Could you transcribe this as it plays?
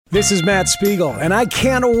This is Matt Spiegel, and I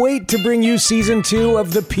can't wait to bring you Season 2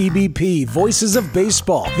 of the PBP, Voices of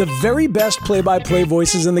Baseball. The very best play-by-play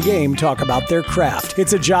voices in the game talk about their craft.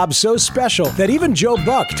 It's a job so special that even Joe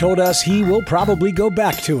Buck told us he will probably go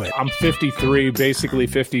back to it. I'm 53, basically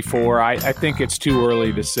 54. I think it's too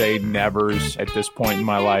early to say nevers at this point in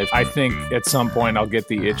my life. I think at some point I'll get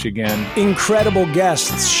the itch again. Incredible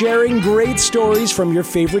guests sharing great stories from your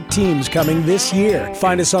favorite teams coming this year.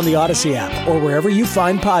 Find us on the Odyssey app or wherever you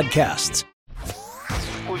find podcasts.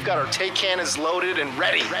 We've got our take cannons loaded and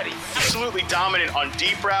ready. Absolutely dominant on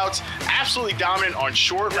deep routes. Absolutely dominant on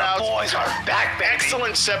short routes. Boys are back, baby.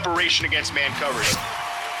 Excellent separation against man coverage.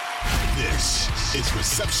 This is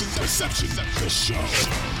Reception, the show.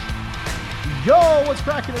 Yo, what's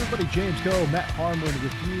cracking, everybody? James Coe, Matt Harmon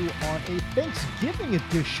with you on a Thanksgiving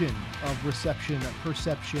edition of Reception,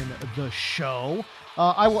 Perception, the show.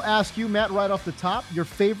 I will ask you, Matt, right off the top, your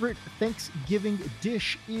favorite Thanksgiving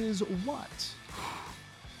dish is what?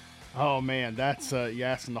 Oh man, that's you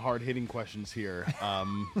asking the hard-hitting questions here.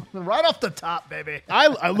 Right off the top, baby.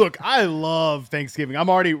 I love Thanksgiving. I'm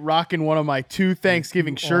already rocking one of my 2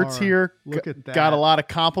 Thanksgiving shirts here. Look at that. Got a lot of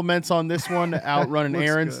compliments on this one. Out running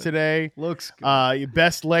errands good. today. Looks good.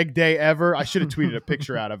 Best leg day ever. I should have tweeted a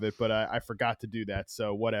picture out of it, but I forgot to do that.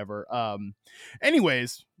 So whatever.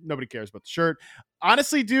 Anyways, nobody cares about the shirt.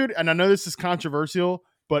 Honestly, dude, and I know this is controversial,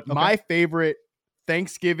 but my favorite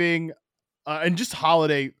Thanksgiving and just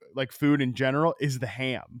holiday like food in general is the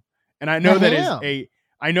ham. And I know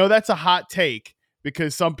I know that's a hot take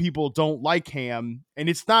because some people don't like ham, and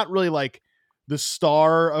it's not really like the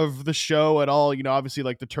star of the show at all. You know, obviously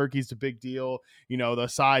like the turkey's a big deal, you know, the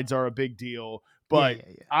sides are a big deal, but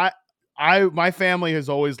my family has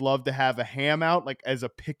always loved to have a ham out like as a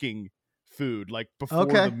picking food, like before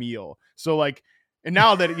the meal. So like, and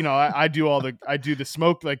now that, you know, I do the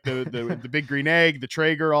smoke, like the big green egg, the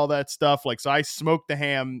Traeger, all that stuff. Like, so I smoke the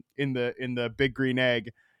ham in the big green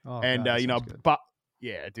egg you know,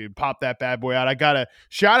 pop that bad boy out. I got to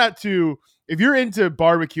shout out to, if you're into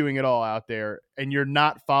barbecuing at all out there and you're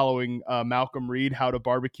not following Malcolm Reed, How to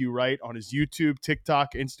Barbecue Right, on his YouTube,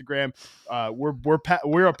 TikTok, Instagram,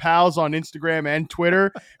 we're pals on Instagram and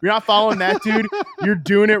Twitter. If you're not following that dude, you're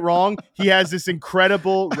doing it wrong. He has this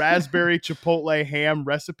incredible raspberry chipotle ham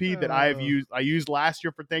recipe that I used last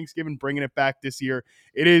year for Thanksgiving, bringing it back this year.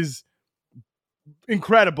 It is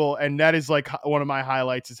incredible, and that is like one of my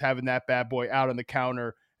highlights, is having that bad boy out on the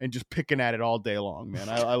counter and just picking at it all day long, man.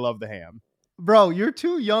 I love the ham. Bro, you're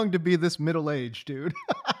too young to be this middle-aged, dude.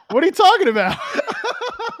 What are you talking about?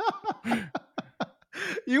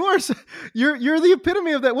 You're the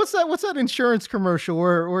epitome of that. What's that insurance commercial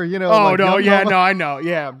where you know? Oh, like, no, yeah, no, I know,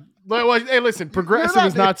 yeah. Well, hey, listen, Progressive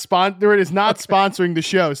is not sponsoring the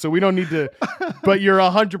show, so we don't need to. But you're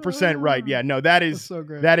 100% right. Yeah, no, that is so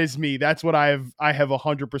great. That is me. That's what I have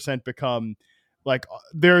 100% become. Like,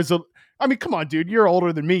 I mean, come on, dude, you're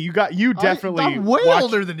older than me. You definitely. I'm way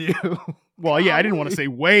older than you. Well, yeah, I didn't want to say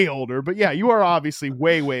way older, but yeah, you are obviously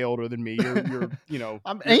way, way older than me. You're you know,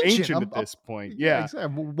 I'm you're ancient at this point. Yeah,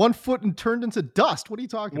 exactly. 1 foot and turned into dust. What are you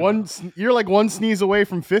talking about? You're like one sneeze away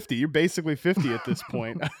from 50. You're basically 50 at this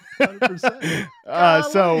point. 100%.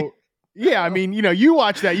 So yeah, I mean, you know, you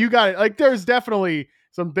watch that, you got it. Like, there's definitely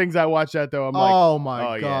some things I watch that though. I'm like, oh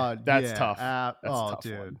my God, yeah, that's yeah. tough. That's a tough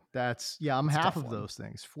dude, one. I'm half of those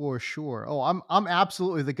things for sure. Oh, I'm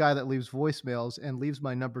absolutely the guy that leaves voicemails and leaves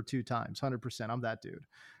my number 2 times. 100%. I'm that dude.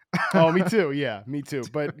 Oh, me too. Yeah, me too.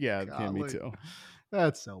 But yeah, me too.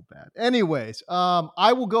 That's so bad. Anyways,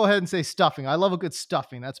 I will go ahead and say stuffing. I love a good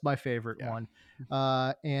stuffing. That's my favorite one.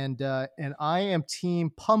 And I am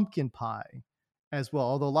team pumpkin pie as well.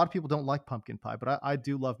 Although a lot of people don't like pumpkin pie, but I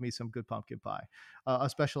do love me some good pumpkin pie,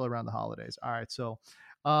 especially around the holidays. All right. So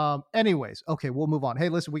anyways, okay, we'll move on. Hey,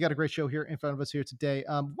 listen, we got a great show here in front of us here today.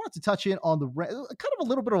 Wanted to touch in on kind of a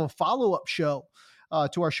little bit of a follow-up show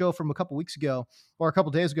to our show from a couple weeks ago, or a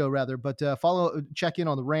couple days ago rather, but check in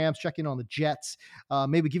on the Rams, check in on the Jets,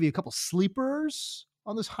 maybe give you a couple sleepers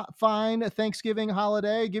on this fine Thanksgiving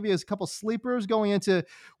holiday, give you a couple sleepers going into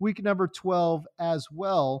week number 12 as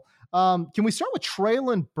well. Can we start with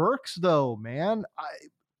Treylon Burks though, man?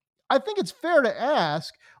 I think it's fair to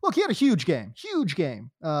ask, look, he had a huge game,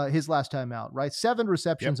 his last time out, right? 7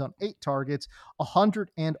 receptions on 8 targets,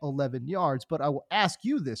 111 yards. But I will ask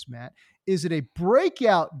you this, Matt, is it a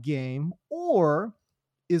breakout game or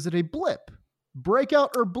is it a blip?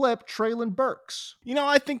 Breakout or blip, Treylon Burks? You know,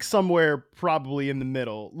 I think somewhere probably in the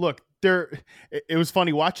middle. Look, it was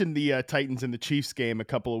funny watching the Titans and the Chiefs game a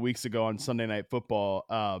couple of weeks ago on Sunday Night Football.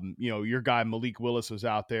 You know, your guy Malik Willis was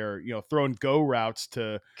out there, you know, throwing go routes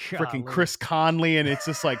to freaking Chris Conley, and it's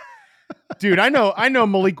just like, dude, I know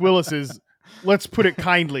Malik Willis is, let's put it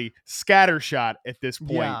kindly, scattershot at this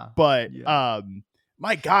point. But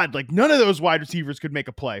my God, like none of those wide receivers could make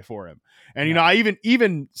a play for him. And, you know, I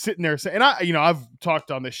even sitting there saying, and I've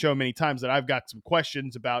talked on this show many times that I've got some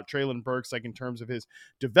questions about Treylon Burks, like in terms of his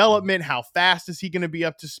development, how fast is he going to be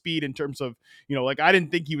up to speed in terms of, you know, like I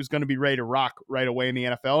didn't think he was going to be ready to rock right away in the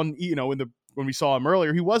NFL. And, you know, when we saw him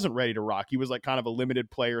earlier, he wasn't ready to rock. He was like kind of a limited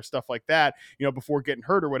player, stuff like that, you know, before getting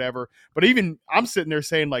hurt or whatever. But even I'm sitting there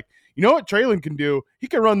saying like, you know what Treylon can do? He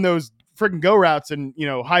can run those freaking go routes and, you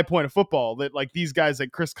know, high point of football that like these guys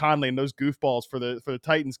like Chris Conley and those goofballs for the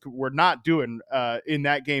Titans were not doing in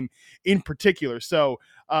that game in particular. So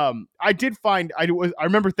I did find, I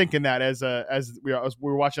remember thinking that as we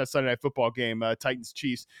were watching that Sunday Night Football game, Titans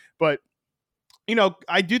Chiefs, but you know,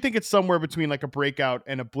 I do think it's somewhere between like a breakout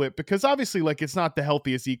and a blip because obviously like it's not the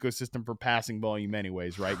healthiest ecosystem for passing volume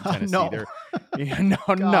anyways, right? In Tennessee, no.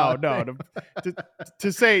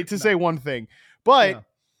 To say one thing, but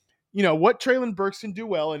you know what Treylon Burks can do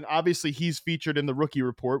well, and obviously he's featured in the rookie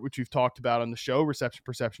report, which we've talked about on the show,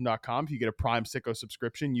 receptionperception.com. If you get a Prime Sicko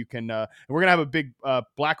subscription, you can, and we're going to have a big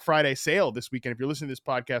Black Friday sale this weekend. If you're listening to this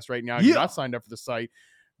podcast right now, and you're not signed up for the site,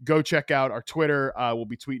 go check out our Twitter. We'll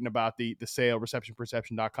be tweeting about the sale,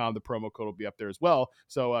 receptionperception.com. The promo code will be up there as well.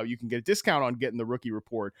 So you can get a discount on getting the rookie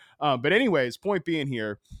report. But anyways, point being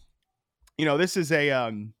here, you know, this is a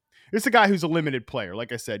guy who's a limited player.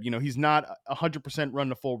 Like I said, you know, he's not 100% run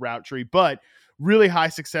the full route tree, but really high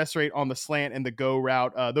success rate on the slant and the go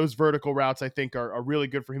route. Those vertical routes, I think, are really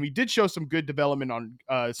good for him. He did show some good development on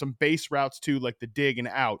some base routes too, like the dig and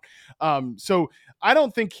out. So I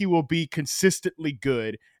don't think he will be consistently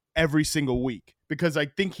good every single week because I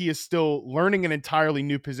think he is still learning an entirely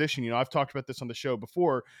new position. You know, I've talked about this on the show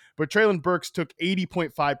before, but Treylon Burks took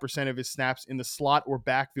 80.5% of his snaps in the slot or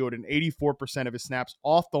backfield and 84% of his snaps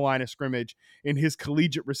off the line of scrimmage in his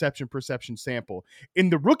collegiate reception perception sample. In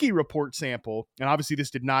the rookie report sample, and obviously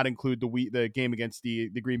this did not include the game against the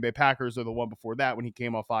Green Bay Packers or the one before that when he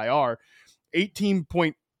came off IR,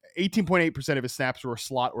 18.8% of his snaps were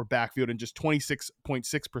slot or backfield and just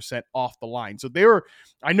 26.6% off the line. So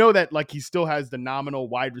I know that like he still has the nominal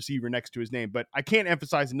wide receiver next to his name, but I can't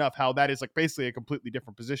emphasize enough how that is like basically a completely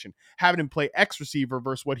different position, having him play X receiver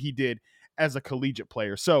versus what he did as a collegiate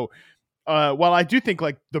player. So while I do think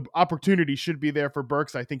like the opportunity should be there for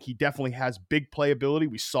Burks, I think he definitely has big playability.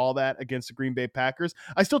 We saw that against the Green Bay Packers.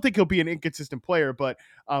 I still think he'll be an inconsistent player, but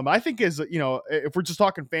I think as you know, if we're just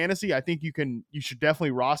talking fantasy, I think you should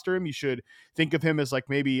definitely roster him. You should think of him as like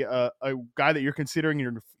maybe a guy that you're considering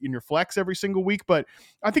in your flex every single week. But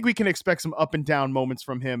I think we can expect some up and down moments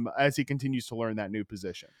from him as he continues to learn that new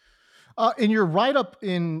position. In your write-up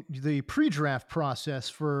in the pre-draft process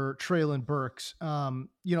for Treylon Burks,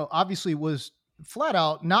 you know, obviously was flat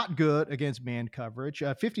out not good against man coverage,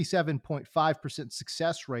 57.5%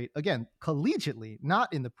 success rate. Again, collegiately,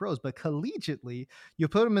 not in the pros, but collegiately, you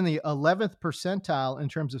put him in the 11th percentile in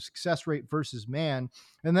terms of success rate versus man.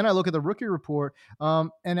 And then I look at the rookie report,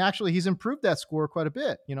 and actually he's improved that score quite a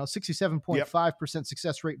bit, you know, 67.5%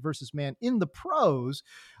 success rate versus man in the pros.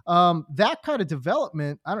 That kind of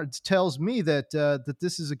development, tells me that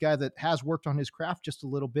this is a guy that has worked on his craft just a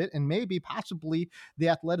little bit, and maybe possibly the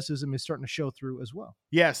athleticism is starting to show through as well.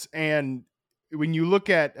 Yes. And when you look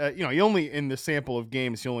at, you know, he only in the sample of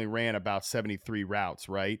games, he only ran about 73 routes,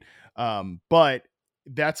 right? But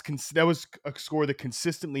that was a score that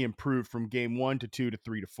consistently improved from game 1 to 2 to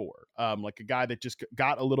 3 to 4. Like a guy that just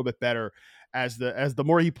got a little bit better as the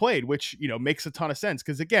more he played, which, you know, makes a ton of sense.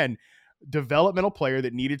 Cause again, developmental player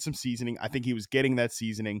that needed some seasoning. I think he was getting that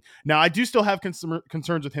seasoning. Now I do still have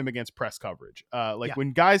concerns with him against press coverage.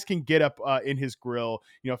 When guys can get up in his grill,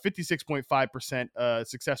 you know, 56.5%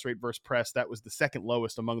 success rate versus press. That was the second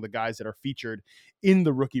lowest among the guys that are featured in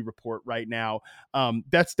the rookie report right now.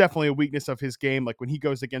 That's definitely a weakness of his game. Like when he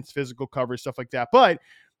goes against physical coverage, stuff like that. But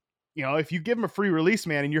you know, if you give him a free release,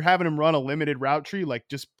 man, and you're having him run a limited route tree, like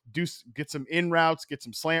just get some in routes, get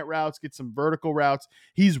some slant routes, get some vertical routes.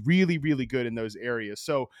 He's really, really good in those areas.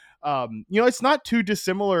 So, you know, it's not too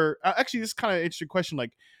dissimilar. Actually, this is kind of an interesting question.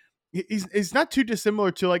 Like, it's not too dissimilar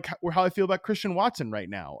to like how I feel about Christian Watson right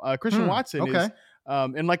now. Christian Watson is,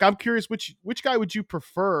 and like I'm curious, which guy would you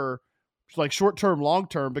prefer, like short term, long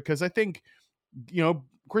term? Because I think, you know,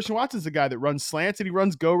 Christian Watson's a guy that runs slants and he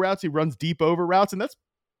runs go routes, he runs deep over routes, and that's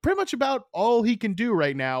pretty much about all he can do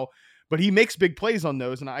right now, but he makes big plays on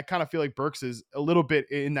those. And I kind of feel like Burks is a little bit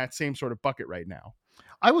in that same sort of bucket right now.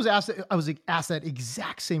 I was asked that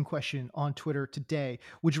exact same question on Twitter today.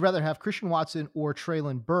 Would you rather have Christian Watson or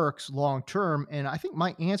Treylon Burks long term? And I think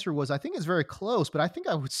my answer was, I think it's very close, but I think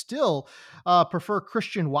I would still prefer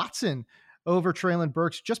Christian Watson over Treylon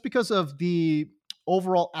Burks just because of the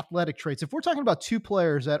overall athletic traits. If we're talking about two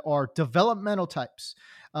players that are developmental types,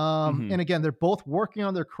 and again, they're both working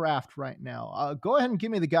on their craft right now, go ahead and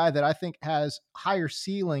give me the guy that I think has higher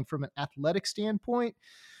ceiling from an athletic standpoint.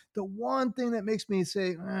 The one thing that makes me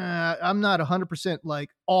say, I'm not 100% like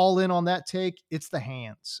all in on that take, it's the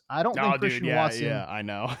hands. I don't think Christian Watson I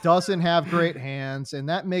know. doesn't have great hands, and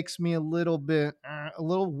that makes me a little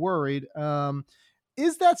worried.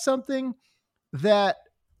 Is that something that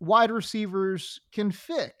wide receivers can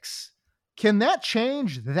fix? Can that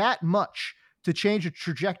change that much to change the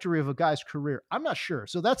trajectory of a guy's career? I'm not sure.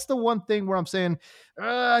 So that's the one thing where I'm saying,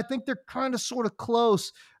 I think they're kind of sort of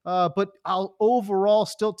close, but I'll overall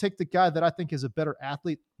still take the guy that I think is a better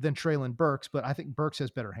athlete than Treylon Burks, but I think Burks has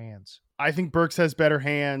better hands. I think Burks has better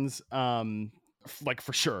hands. Like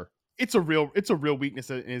for sure. It's a real weakness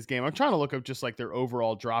in his game. I'm trying to look up just like their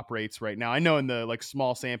overall drop rates right now. I know in the like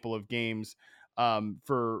small sample of games,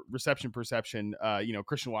 for reception perception,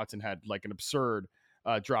 Christian Watson had like an absurd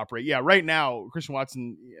drop rate. Yeah, right now Christian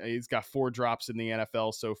Watson, he's got 4 drops in the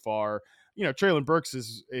NFL so far. Treylon Burks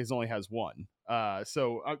is only has 1.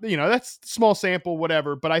 That's small sample,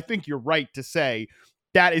 whatever. But I think you're right to say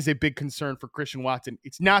that is a big concern for Christian Watson.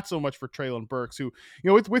 It's not so much for Treylon Burks, who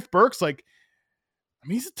with Burks, like, I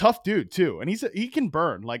mean, he's a tough dude too, and he can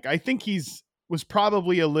burn. Like, I think was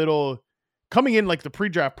probably a little. Coming in like the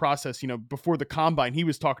pre-draft process, before the combine, he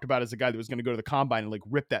was talked about as a guy that was going to go to the combine and like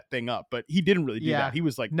rip that thing up, but he didn't really do that. He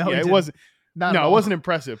was like, it wasn't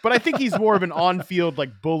impressive, but I think he's more of an on-field, like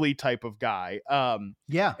bully type of guy. And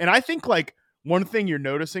I think like one thing you're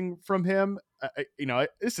noticing from him,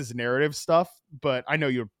 this is narrative stuff, but I know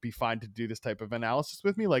you'll be fine to do this type of analysis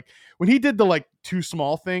with me. Like when he did the like too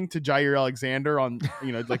small thing to Jair Alexander on,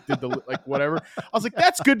 like did the like whatever, I was like,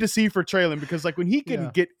 that's good to see for Treylon, because like when he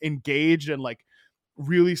can get engaged and like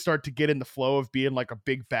really start to get in the flow of being like a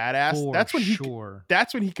big badass, that's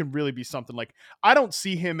when he can really be something. Like I don't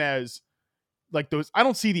see him as like those. I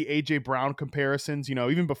don't see the AJ Brown comparisons,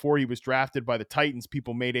 even before he was drafted by the Titans,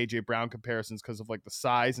 people made AJ Brown comparisons because of like the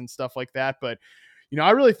size and stuff like that. But,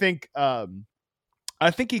 I really think, I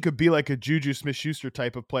think he could be like a Juju Smith-Schuster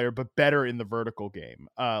type of player, but better in the vertical game,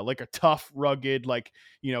 like a tough, rugged, like,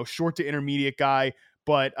 short to intermediate guy,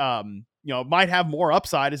 but, might have more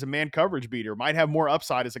upside as a man coverage beater, might have more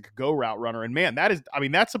upside as like a go route runner. And man,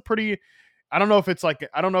 that's a pretty, I don't know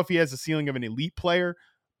if he has the ceiling of an elite player,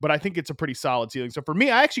 but I think it's a pretty solid ceiling. So for me,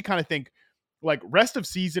 I actually kind of think like rest of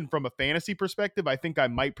season from a fantasy perspective, I think I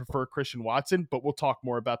might prefer Christian Watson, but we'll talk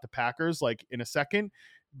more about the Packers like in a second.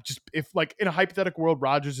 Just if like in a hypothetical world,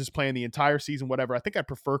 Rodgers is playing the entire season, whatever, I think I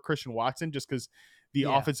prefer Christian Watson just because the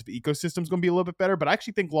offensive ecosystem is going to be a little bit better. But I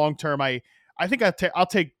actually think long-term, I think I'll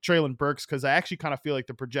take Treylon Burks because I actually kind of feel like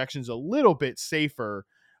the projection's a little bit safer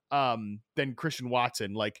than Christian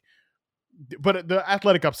Watson. Like, but the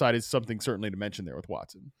athletic upside is something certainly to mention there with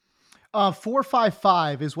Watson.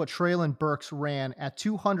 4.55 is what Treylon Burks ran at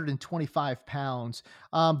 225 pounds.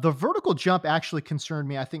 The vertical jump actually concerned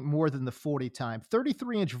me, I think, more than the 40 time.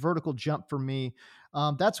 33-inch vertical jump for me.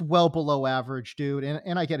 That's well below average, dude.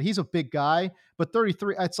 And I get it. He's a big guy, but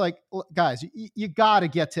 33, it's like, guys, you got to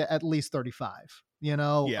get to at least 35,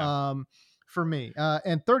 for me.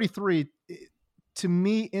 And 33, to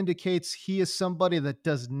me, indicates he is somebody that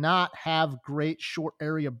does not have great short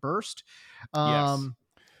area burst.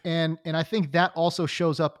 And I think that also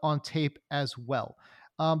shows up on tape as well.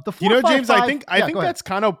 James, I think that's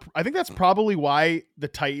probably why the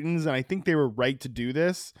Titans, and I think they were right to do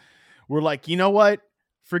this, were like, you know what?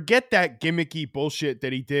 Forget that gimmicky bullshit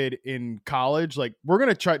that he did in college. Like, we're going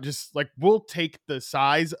to try we'll take the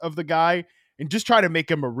size of the guy and just try to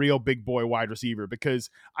make him a real big boy wide receiver, because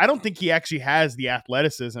I don't think he actually has the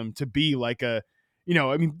athleticism to be like a,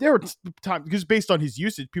 there were times, because based on his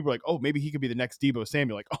usage, people were like, oh, maybe he could be the next Deebo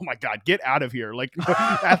Samuel. Like, oh my God, get out of here. Like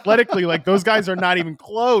athletically, like those guys are not even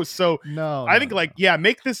close. So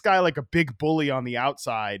make this guy like a big bully on the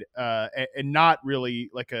outside, and not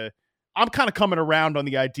really like I'm kind of coming around on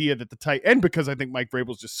the idea that the tight end, because I think Mike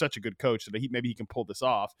Vrabel's just such a good coach that maybe he can pull this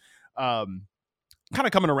off. Kind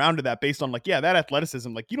of coming around to that based on like, that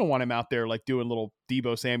athleticism, like you don't want him out there like doing little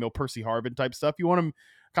Deebo Samuel, Percy Harvin type stuff. You want him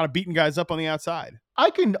kind of beating guys up on the outside. I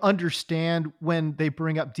can understand when they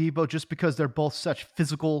bring up Deebo just because they're both such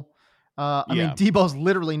physical I mean, Debo's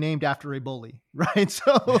literally named after a bully, right?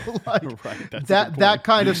 So like right, that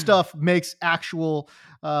kind of stuff makes actual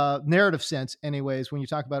narrative sense anyways, when you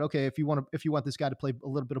talk about, okay, if you want this guy to play a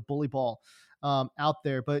little bit of bully ball out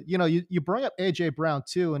there. But you bring up AJ Brown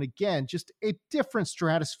too, and again, just a different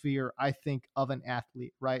stratosphere, I think, of an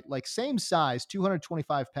athlete, right? Like same size,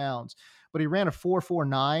 225 pounds, but he ran a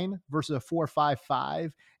 4.49 versus a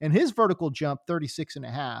 4.55, and his vertical jump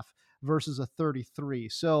 36.5 versus a 33.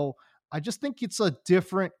 So I just think it's a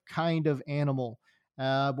different kind of animal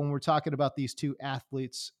when we're talking about these two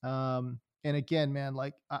athletes. And again, man,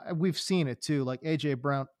 like we've seen it too. Like AJ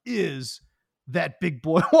Brown is that big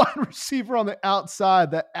boy wide receiver on the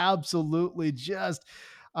outside that absolutely just,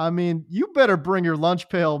 I mean, you better bring your lunch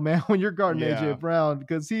pail, man, when you're guarding AJ Brown,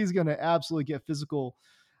 because he's going to absolutely get physical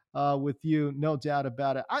with you. No doubt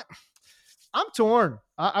about it. I'm torn.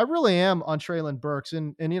 I really am on Treylon Burks.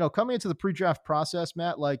 And coming into the pre-draft process,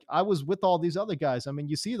 Matt, like I was with all these other guys. I mean,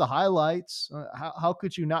 you see the highlights. How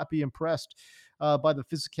could you not be impressed by the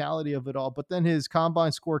physicality of it all? But then his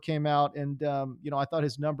combine score came out and, I thought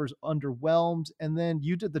his numbers underwhelmed. And then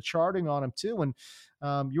you did the charting on him too. And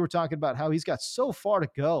you were talking about how he's got so far to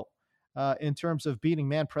go in terms of beating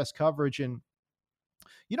man press coverage. And,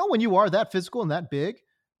 when you are that physical and that big,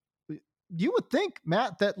 you would think,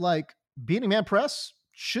 Matt, that like, beating man press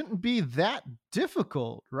shouldn't be that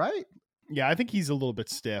difficult, right? Yeah, I think he's a little bit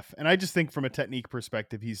stiff. And I just think from a technique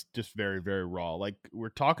perspective, he's just very, very raw. Like we're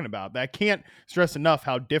talking about, I can't stress enough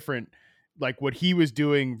how different like what he was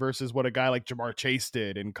doing versus what a guy like Jamar Chase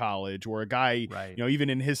did in college, or a guy, right, even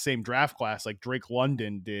in his same draft class, like Drake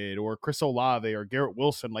London did, or Chris Olave or Garrett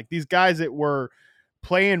Wilson, like these guys that were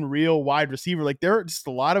playing real wide receiver. Like there are just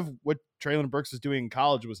a lot of what Treylon Burks was doing in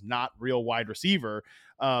college was not real wide receiver.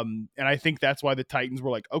 And I think that's why the Titans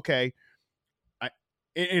were like, okay,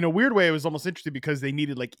 in a weird way, it was almost interesting because they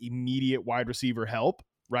needed like immediate wide receiver help.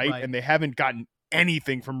 Right. And they haven't gotten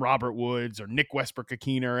anything from Robert Woods or Nick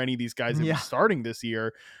Westbrook-Akina or any of these guys that are starting this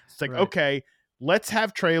year. It's like, okay, let's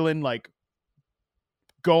have Treylon like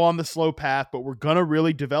go on the slow path, but we're going to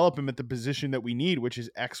really develop him at the position that we need, which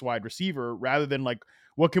is X wide receiver, rather than like,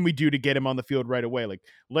 what can we do to get him on the field right away? Like,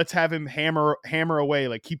 let's have him hammer away,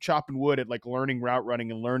 like keep chopping wood at like learning route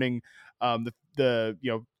running and learning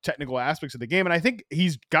the technical aspects of the game. And I think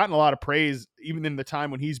he's gotten a lot of praise even in the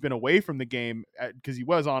time when he's been away from the game, because he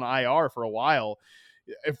was on IR for a while,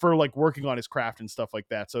 for like working on his craft and stuff like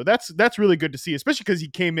that. So that's really good to see, especially because he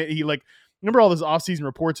came in, remember all those offseason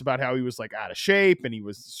reports about how he was like out of shape and he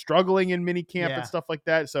was struggling in mini camp and stuff like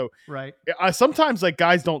that. So right. Sometimes like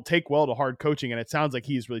guys don't take well to hard coaching, and it sounds like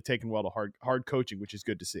he's really taken well to hard coaching, which is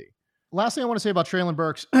good to see. Last thing I want to say about Treylon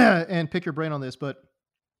Burks and pick your brain on this, but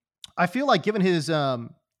I feel like given his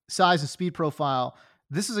size and speed profile,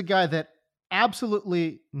 this is a guy that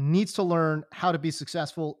absolutely needs to learn how to be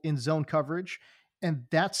successful in zone coverage. And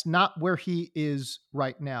that's not where he is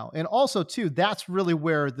right now. And also too, that's really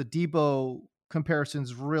where the Debo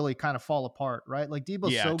comparisons really kind of fall apart, right? Like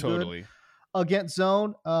Debo's good against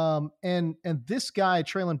zone. And this guy,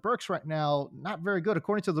 Treylon Burks, right now, not very good.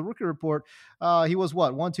 According to the rookie report, he was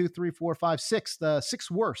what? 1, 2, 3, 4, 5, 6, the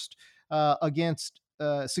sixth worst against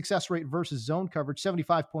success rate versus zone coverage,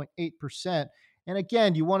 75.8%. And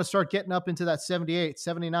again, you want to start getting up into that 78,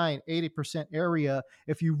 79, 80% area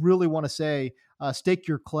if you really want to say, stake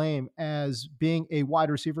your claim as being a wide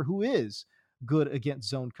receiver who is good against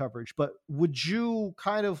zone coverage. But would you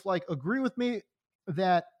kind of like agree with me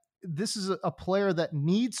that this is a player that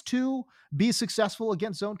needs to be successful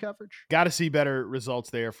against zone coverage? Got to see better results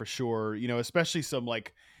there for sure. Especially some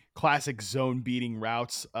like classic zone beating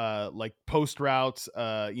routes, like post routes,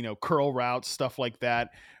 curl routes, stuff like that.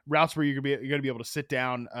 Routes where you're going to be able to sit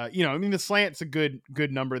down. The slant's a good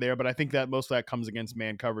number there, but I think that most of that comes against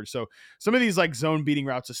man coverage. So some of these like zone beating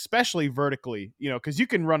routes, especially vertically, because you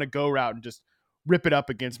can run a go route and just rip it up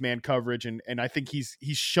against man coverage. And I think he's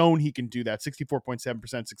shown he can do that.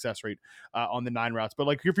 64.7% success rate on the 9 routes. But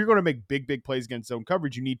like, if you're going to make big plays against zone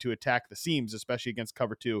coverage, you need to attack the seams, especially against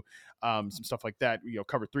cover 2, some stuff like that,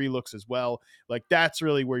 cover 3 looks as well. Like that's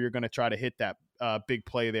really where you're going to try to hit that big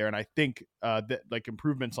play there. And I think that like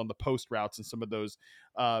improvements on the post routes and some of those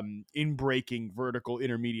in breaking vertical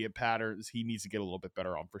intermediate patterns, he needs to get a little bit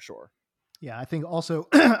better on for sure. Yeah, I think also,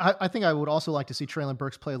 I think I would also like to see Treylon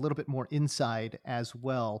Burks play a little bit more inside as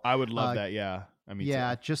well. I would love that. Yeah.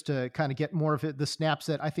 Too. Just to kind of get more of it, the snaps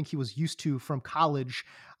that I think he was used to from college.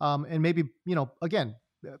 And maybe, again,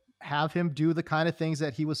 have him do the kind of things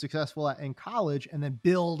that he was successful at in college and then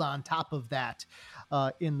build on top of that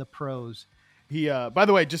in the pros. He, by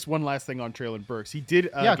the way, just one last thing on Treylon Burks. He did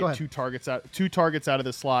get 2 targets out of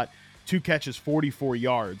the slot, 2 catches, 44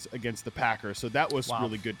 yards against the Packers. So that was Wow.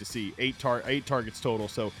 really good to see. 8 targets total.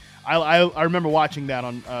 So I remember watching that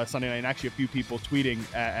on Sunday night, and actually a few people tweeting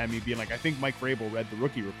at me being like, I think Mike Vrabel read the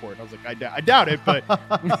rookie report. And I was like, I doubt it, but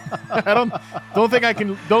I don't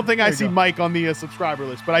think I see Mike on the subscriber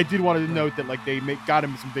list. But I did want to note that like they got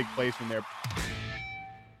him some big plays from there.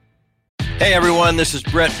 Hey everyone, this is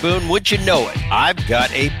Brett Boone. Would you know it? I've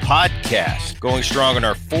got a podcast going strong in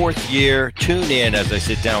our 4th year. Tune in as I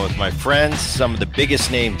sit down with my friends, some of the biggest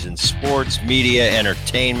names in sports, media,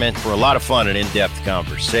 entertainment, for a lot of fun and in-depth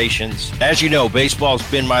conversations. As you know, baseball's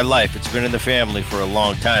been my life. It's been in the family for a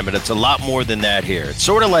long time, but it's a lot more than that here. It's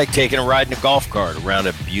sort of like taking a ride in a golf cart around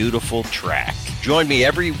a beautiful track. Join me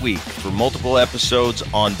every week for multiple episodes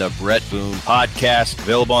on the Brett Boone Podcast,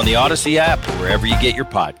 available on the Odyssey app or wherever you get your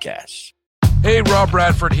podcasts. Hey, Rob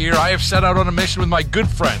Bradford here. I have set out on a mission with my good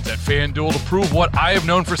friends at FanDuel to prove what I have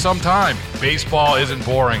known for some time. Baseball isn't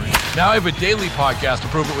boring. Now I have a daily podcast to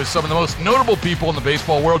prove it with some of the most notable people in the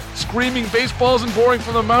baseball world, screaming baseball isn't boring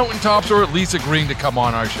from the mountaintops, or at least agreeing to come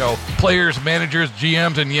on our show. Players, managers,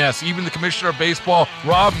 GMs, and yes, even the commissioner of baseball,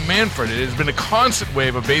 Rob Manfred. It has been a constant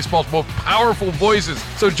wave of baseball's most powerful voices.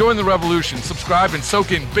 So join the revolution. Subscribe and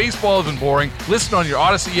soak in Baseball Isn't Boring. Listen on your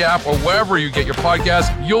Odyssey app or wherever you get your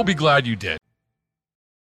podcast. You'll be glad you did.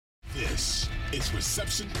 This is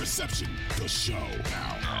Reception, the show.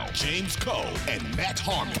 Now, James Cole and Matt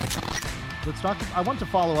Harmon. Let's talk. I want to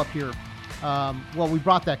follow up here. Well, we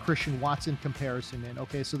brought that Christian Watson comparison in.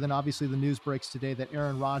 Okay, so then obviously the news breaks today that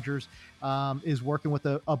Aaron Rodgers is working with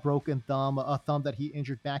a broken thumb, a thumb that he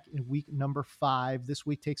injured back in week number 5. This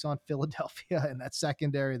week takes on Philadelphia and that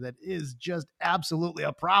secondary that is just absolutely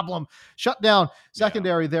a problem. Shut down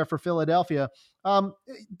secondary there for Philadelphia.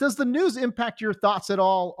 Does the news impact your thoughts at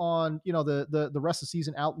all on, the rest of the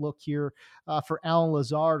season outlook here for Allen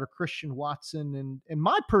Lazard or Christian Watson? And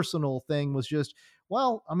my personal thing was just,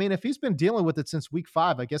 well, I mean, if he's been dealing with it since week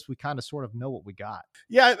 5, I guess we kind of sort of know what we got.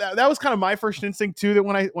 Yeah, that was kind of my first instinct too, that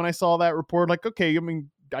when I saw that report, like, okay, I mean,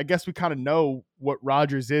 I guess we kind of know what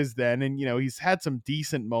Rodgers is then. And, he's had some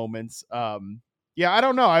decent moments. Yeah, I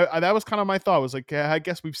don't know. I that was kind of my thought. I was like, I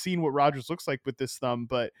guess we've seen what Rodgers looks like with this thumb,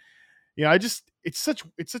 but it's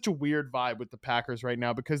such a weird vibe with the Packers right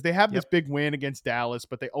now because they have this big win against Dallas,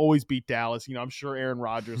 but they always beat Dallas. I'm sure Aaron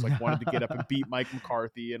Rodgers wanted to get up and beat Mike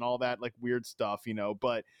McCarthy and all that weird stuff,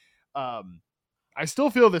 but I still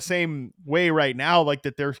feel the same way right now,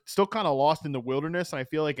 that they're still kind of lost in the wilderness. And I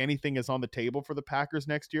feel like anything is on the table for the Packers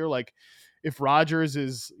next year. If Rodgers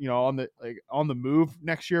is, on the move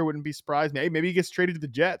next year, wouldn't be surprised. Maybe he gets traded to the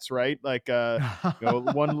Jets, right? One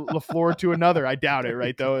LaFleur to another. I doubt it,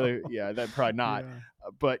 right? Though, yeah, that probably not. Yeah.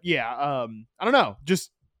 But yeah, I don't know.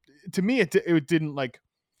 Just to me, it didn't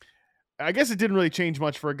I guess it didn't really change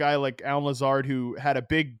much for a guy like Allen Lazard, who had a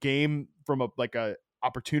big game from a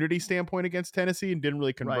opportunity standpoint against Tennessee and didn't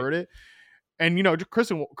really convert it. And,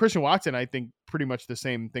 Christian Watson, I think pretty much the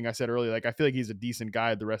same thing I said earlier. I feel like he's a decent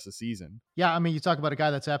guy the rest of the season. Yeah, I mean, you talk about a guy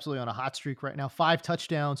that's absolutely on a hot streak right now. 5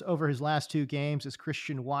 touchdowns over his last 2 games is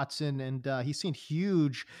Christian Watson, and he's seen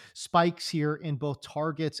huge spikes here in both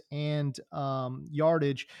targets and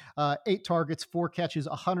yardage. 8 targets, 4 catches,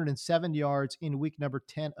 107 yards in week number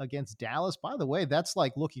 10 against Dallas. By the way, that's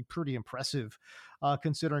looking pretty impressive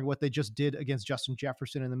considering what they just did against Justin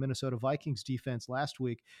Jefferson and the Minnesota Vikings defense last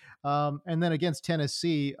week. And then against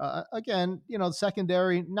Tennessee, again, the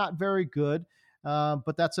secondary, not very good,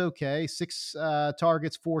 but that's okay. 6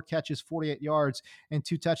 targets, 4 catches, 48 yards, and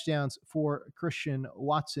 2 touchdowns for Christian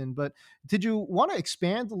Watson. But did you want to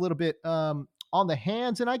expand a little bit on the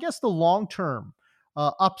hands and I guess the long-term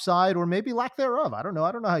upside or maybe lack thereof? I don't know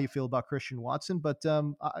how you feel about Christian Watson, but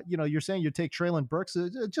you're saying you take Treylon Burks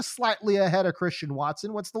just slightly ahead of Christian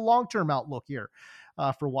Watson. What's the long-term outlook here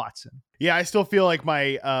for Watson? Yeah, I still feel like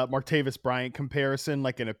my Martavis Bryant comparison,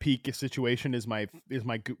 in a peak situation, is my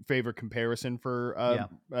favorite comparison for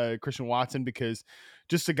Christian Watson, because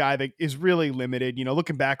just a guy that is really limited.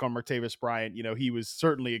 Looking back on Martavis Bryant, he was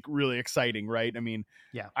certainly really exciting, right? I mean,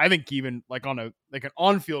 I think even on an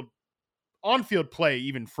on-field play,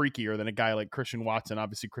 even freakier than a guy like Christian Watson.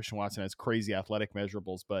 Obviously, Christian Watson has crazy athletic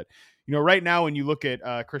measurables, but right now when you look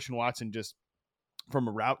at Christian Watson, just from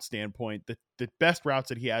a route standpoint, the best routes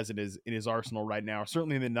that he has in his arsenal right now are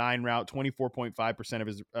certainly in the 9 route. 24.5% of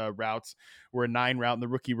his routes were a 9 route in the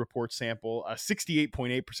rookie report sample, a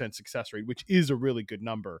 68.8% success rate, which is a really good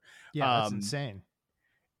number. Yeah, that's insane.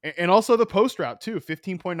 And also the post route too,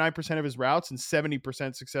 15.9% of his routes and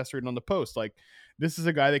 70% success rate on the post. Like, this is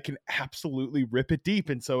a guy that can absolutely rip it deep.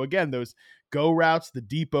 And so again, those go routes, the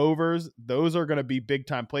deep overs, those are going to be big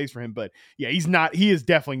time plays for him. But yeah, he is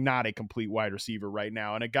definitely not a complete wide receiver right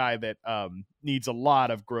now. And a guy that needs a lot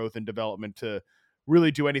of growth and development to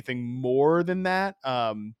really do anything more than that.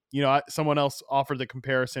 Someone else offered the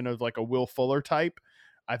comparison of like a Will Fuller type.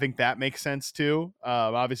 I think that makes sense too.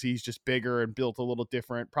 Obviously he's just bigger and built a little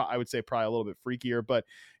different. I would say probably a little bit freakier, but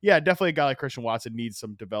yeah, definitely a guy like Christian Watson needs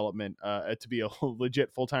some development to be a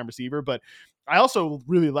legit full-time receiver. But I also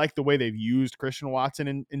really like the way they've used Christian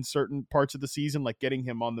Watson in certain parts of the season, like getting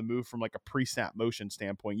him on the move from like a pre-snap motion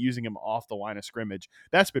standpoint, using him off the line of scrimmage.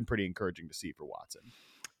 That's been pretty encouraging to see for Watson.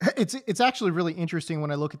 It's actually really interesting when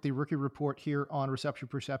I look at the rookie report here on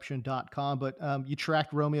receptionperception.com, but you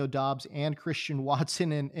tracked Romeo Doubs and Christian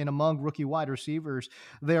Watson and among rookie wide receivers,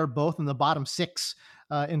 they are both in the bottom 6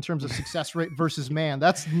 in terms of success rate versus man.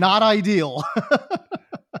 That's not ideal.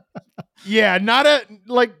 Yeah,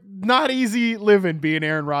 not easy living being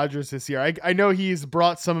Aaron Rodgers this year. I know he's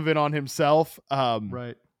brought some of it on himself.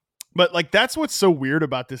 Right. But like, that's what's so weird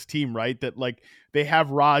about this team, right? That like they have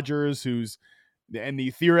Rodgers and they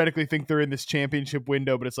theoretically think they're in this championship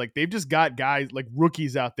window, but it's like they've just got guys like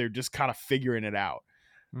rookies out there just kind of figuring it out.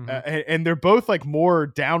 Mm-hmm. And they're both like more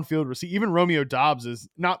downfield receiver. Even Romeo Doubs is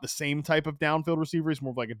not the same type of downfield receiver. He's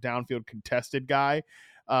more of like a downfield contested guy.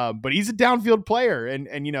 But he's a downfield player. And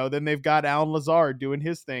then they've got Allen Lazard doing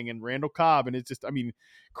his thing and Randall Cobb. And it's just,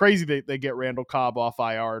 crazy they get Randall Cobb off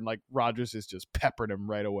IR and like Rodgers is just peppered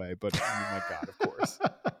him right away. But my God, of course.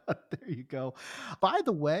 There you go. By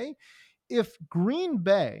the way, if Green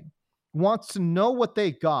Bay wants to know what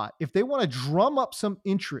they got, if they want to drum up some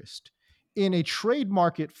interest in a trade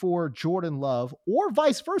market for Jordan Love or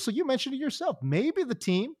vice versa, you mentioned it yourself, maybe the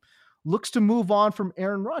team looks to move on from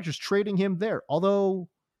Aaron Rodgers, trading him there. Although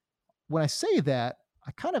when I say that,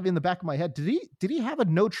 I kind of in the back of my head, did he have a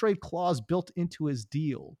no trade clause built into his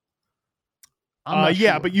deal?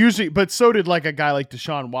 Yeah, sure. but so did like a guy like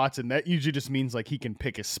Deshaun Watson. That usually just means like he can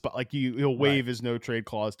pick his spot. Like he'll waive his no trade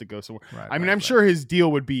clause to go somewhere. Right, I'm sure his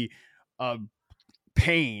deal would be a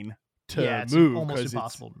pain to move. Almost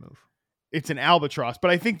impossible to move. It's an albatross, but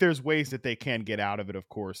I think there's ways that they can get out of it, of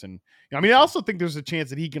course. And I also think there's a chance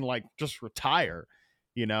that he can like just retire.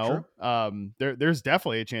 Sure. There's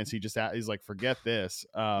definitely a chance he's like, forget this.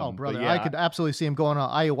 Brother, I could absolutely see him going on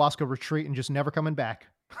ayahuasca retreat and just never coming back.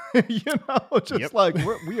 Like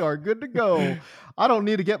we are good to go. I don't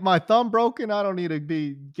need to get my thumb broken. I don't need to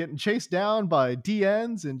be getting chased down by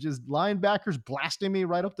DNs and just linebackers blasting me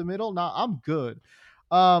right up the middle. Nah, I'm good.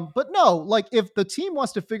 But no, like if the team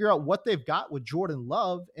wants to figure out what they've got with Jordan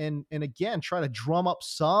Love and again, try to drum up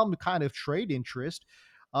some kind of trade interest.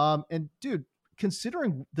 And dude,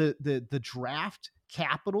 considering the draft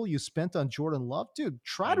capital you spent on Jordan Love, dude,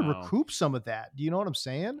 try to recoup some of that. Do you know what I'm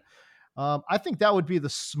saying? I think that would be the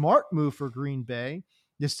smart move for Green Bay,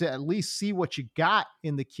 is to at least see what you got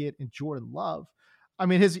in the kid in Jordan Love.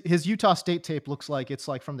 His Utah State tape looks like it's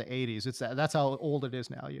like from the 80s. That's how old it is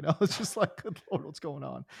now. It's just like, good Lord, what's going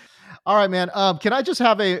on? All right, man. Can I just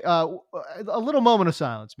have a little moment of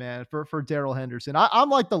silence, man, for Darrell Henderson? I'm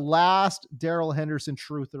like the last Darrell Henderson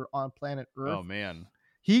truther on planet Earth. Oh man.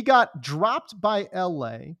 He got dropped by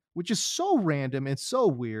LA, which is so random and so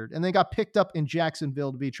weird, and then got picked up in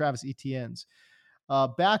Jacksonville to be Travis Etienne's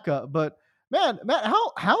backup. But man,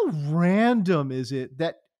 how random is it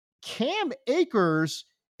that Cam Akers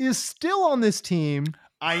is still on this team?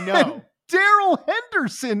 I know. Darrell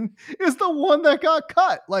Henderson is the one that got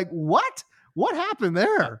cut. Like, what? What happened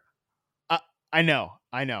there? I know.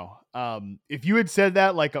 If you had said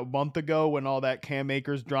that like a month ago when all that Cam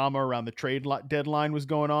Akers drama around the trade deadline was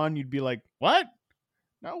going on, you'd be like, what?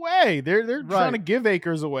 No way. They're trying to give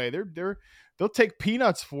Akers away. They'll take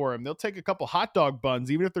peanuts for him. They'll take a couple hot dog buns,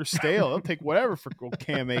 even if they're stale. They'll take whatever for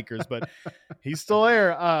Cam Akers, but he's still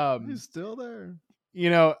there. He's still there.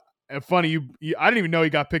 Funny, I didn't even know he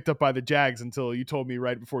got picked up by the Jags until you told me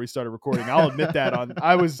right before we started recording. I'll admit that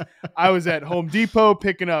I was at Home Depot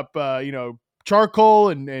picking up charcoal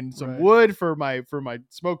and some wood for my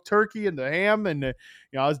smoked turkey and the ham, and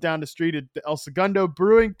I was down the street at El Segundo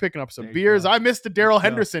Brewing picking up some beers. I missed the Darrell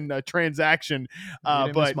Henderson transaction,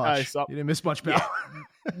 but you didn't miss much, pal.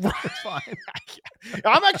 Yeah. It's fine.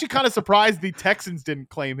 I'm actually kind of surprised the Texans didn't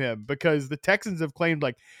claim him, because the Texans have claimed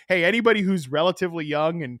like, hey, anybody who's relatively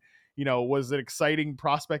young and was an exciting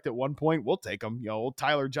prospect at one point. We'll take him. Old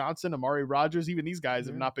Tyler Johnson, Amari Rogers, even these guys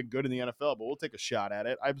have not been good in the NFL, but we'll take a shot at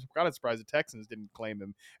it. I'm kind of surprised the Texans didn't claim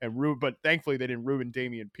him and ruin, but thankfully they didn't ruin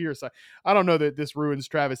Dameon Pierce. I don't know that this ruins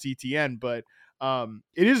Travis Etienne, but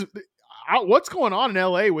it is what's going on in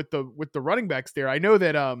LA with the running backs there. I know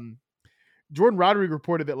that Jordan Rodriguez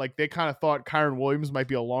reported that like they kind of thought Kyron Williams might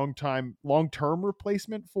be a long-term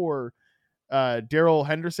replacement for Darrell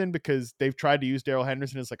Henderson, because they've tried to use Darrell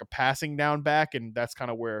Henderson as like a passing down back, and that's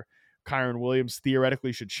kind of where Kyron Williams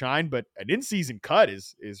theoretically should shine. But an in-season cut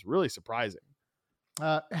is really surprising.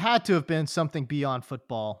 Had to have been something beyond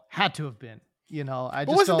football. Had to have been.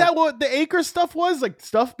 Wasn't that what the Akers stuff was? Like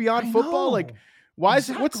stuff beyond football? Like why is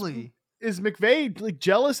McVay like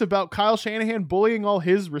jealous about Kyle Shanahan bullying all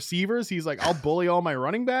his receivers? He's like, I'll bully all my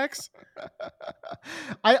running backs.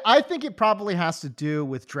 I think it probably has to do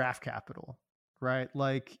with draft capital, right?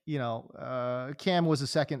 Like, Cam was a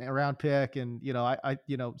second round pick, and I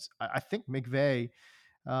think McVay,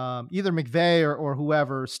 either McVay or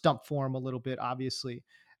whoever stumped for him a little bit, obviously.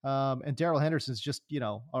 And Darrell Henderson's just,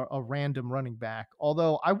 a random running back.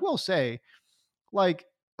 Although I will say, like,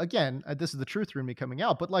 again, this is the truth in me coming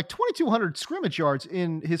out, but like 2,200 scrimmage yards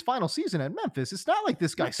in his final season at Memphis. It's not like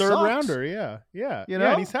this guy third sucks. Rounder. Yeah.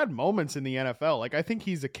 And he's had moments in the NFL. Like, I think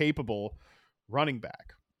he's a capable running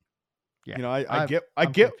back. Yeah. I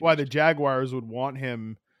get why the Jaguars would want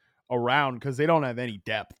him around, because they don't have any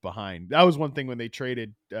depth behind. That was one thing when they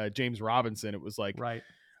traded James Robinson. It was like, right.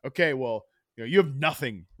 Okay, well, you have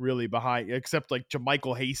nothing really behind except like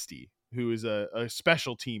JaMychal Hasty, who is a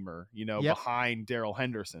special teamer, behind Darrell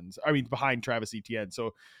Henderson's. I mean, behind Travis Etienne.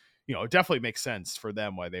 So, it definitely makes sense for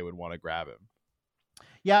them why they would want to grab him.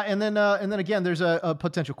 Yeah, and then again, there's a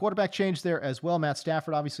potential quarterback change there as well. Matt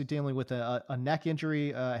Stafford obviously dealing with a neck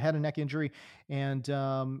injury, head and neck injury, and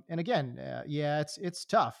again, it's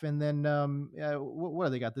tough. And then what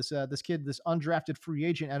do they got? This kid, this undrafted free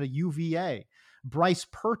agent out of UVA, Bryce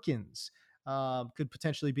Perkins. Could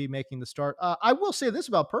potentially be making the start. I will say this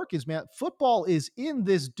about Perkins, man. Football is in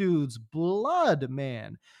this dude's blood,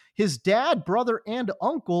 man. His dad, brother, and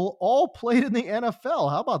uncle all played in the NFL.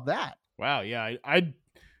 How about that? Wow. Yeah. I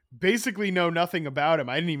basically know nothing about him.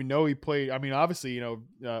 I didn't even know he played. I mean, obviously,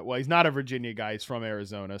 well, he's not a Virginia guy. He's from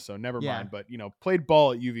Arizona, so never mind. But, played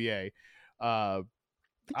ball at UVA. I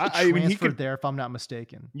think he transferred there, if I'm not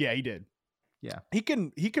mistaken. Yeah, he did. Yeah, he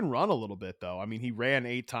can run a little bit though. I mean, he ran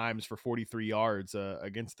 8 times for 43 yards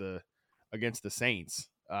against the Saints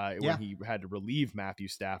when he had to relieve Matthew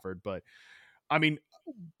Stafford. But I mean,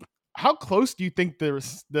 how close do you think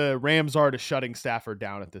the Rams are to shutting Stafford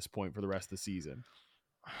down at this point for the rest of the season?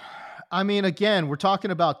 I mean, again, we're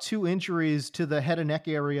talking about 2 injuries to the head and neck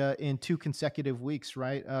area in 2 consecutive weeks,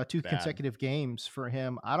 right? 2 consecutive games for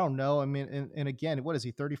him. I don't know. I mean, and again, what is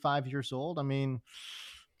he, 35 years old? I mean,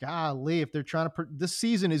 golly, if they're trying to, this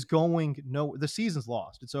season is going, the season's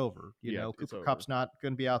lost. It's over. Cooper Kupp's not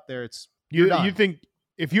going to be out there. You think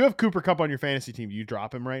if you have Cooper Kupp on your fantasy team, do you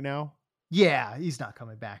drop him right now? Yeah, he's not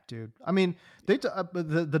coming back, dude. I mean,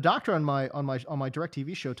 the doctor on my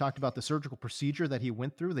DirecTV show talked about the surgical procedure that he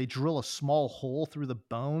went through. They drill a small hole through the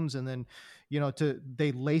bones, and then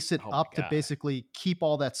they lace it up to basically keep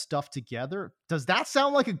all that stuff together. Does that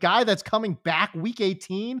sound like a guy that's coming back week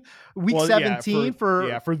 18, week 17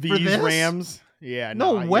 for these Rams? Yeah,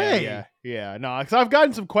 no way. Yeah, no, because I've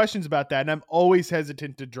gotten some questions about that, and I'm always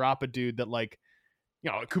hesitant to drop a dude that, like,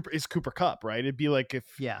 Cooper Kupp, right? It'd be like if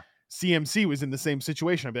CMC was in the same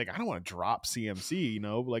situation. I'd be like, I don't want to drop CMC,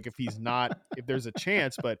 like if he's not, if there's a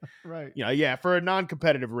chance, but right. For a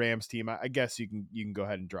non-competitive Rams team, I guess you can go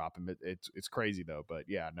ahead and drop him. It's crazy though, but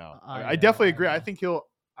I definitely agree. I think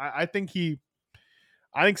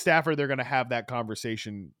Stafford, they're going to have that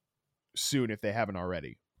conversation soon if they haven't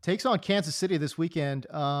already. Takes on Kansas City this weekend.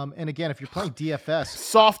 And again, if you're playing DFS,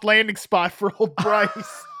 soft landing spot for old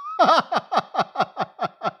Bryce.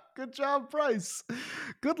 Good job, Bryce.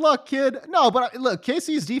 Good luck, kid. No, but look,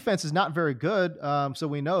 KC's defense is not very good. So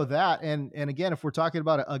we know that. And again, if we're talking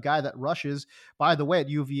about a guy that rushes, by the way, at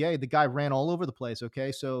UVA, the guy ran all over the place.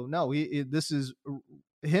 Okay. So no, this is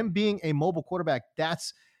him being a mobile quarterback.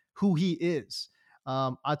 That's who he is.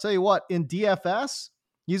 I'll tell you what, in DFS,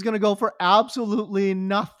 he's going to go for absolutely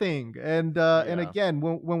nothing. And again,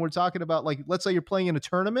 when we're talking about, like, let's say you're playing in a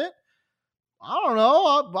tournament, I don't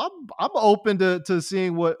know. I'm open to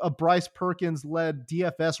seeing what a Bryce Perkins led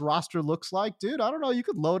DFS roster looks like, dude. I don't know. You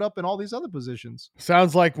could load up in all these other positions.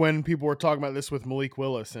 Sounds like when people were talking about this with Malik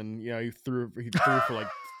Willis, and he threw for like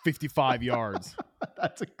 55 yards.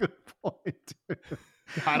 That's a good point, dude.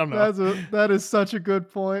 I don't know. That is such a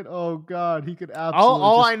good point. Oh God, he could absolutely.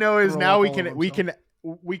 All I know is now we can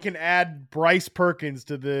we can add Bryce Perkins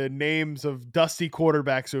to the names of dusty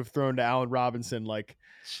quarterbacks who have thrown to Allen Robinson. Like,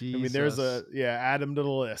 Jesus. I mean, there's add him to the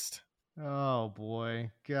list. Oh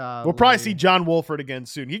boy, God. We'll probably see John Wolford again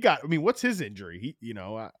soon. What's his injury? I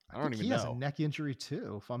don't even know. He has a neck injury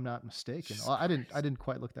too, if I'm not mistaken. I didn't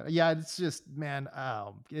quite look that up. Yeah, it's just, man,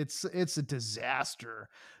 it's a disaster.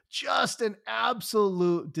 Just an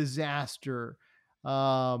absolute disaster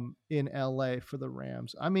in LA for the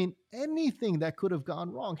Rams. I mean, anything that could have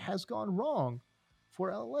gone wrong has gone wrong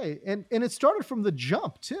for LA. And it started from the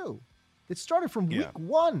jump too. It started from week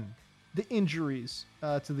one. The injuries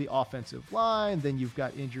to the offensive line, then you've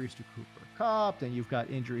got injuries to Cooper Kupp, then you've got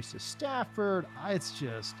injuries to Stafford.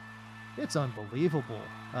 It's unbelievable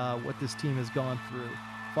what this team has gone through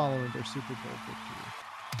following their Super Bowl victory.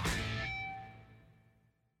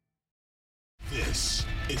 This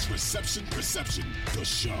is Reception Perception, the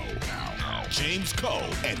show. Now, James Koh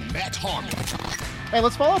and Matt Harmon. Hey,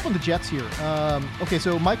 let's follow up on the Jets here. Okay,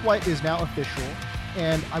 so Mike White is now official.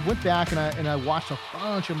 And I went back and I watched a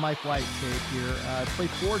bunch of Mike White tape here. Played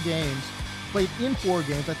in 4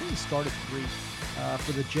 games. I think he started 3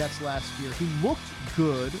 for the Jets last year. He looked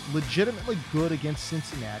good, legitimately good against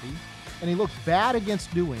Cincinnati. And he looked bad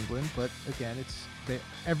against New England. But again,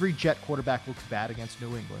 every Jet quarterback looks bad against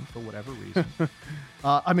New England for whatever reason.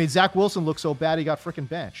 Zach Wilson looked so bad he got freaking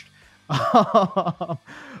benched.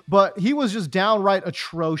 But he was just downright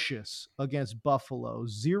atrocious against Buffalo.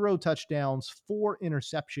 0 touchdowns, 4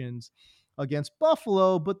 interceptions against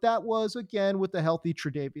Buffalo. But that was, again, with the healthy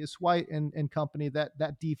Tre'Davious White and company.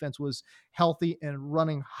 That defense was healthy and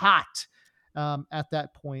running hot at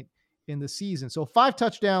that point in the season. So 5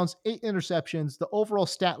 touchdowns, 8 interceptions. The overall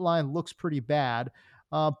stat line looks pretty bad.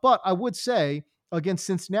 But I would say, against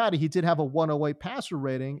Cincinnati, he did have a 108 passer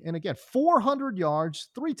rating. And again, 400 yards,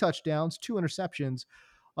 3 touchdowns, 2 interceptions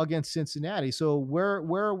against Cincinnati. So where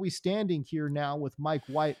are we standing here now with Mike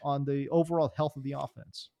White on the overall health of the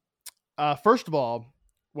offense? First of all,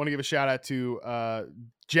 I want to give a shout out to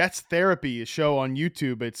Jets Therapy, a show on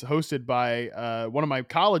YouTube. It's hosted by one of my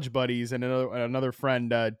college buddies and another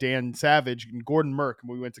friend, Dan Savage and Gordon Merck.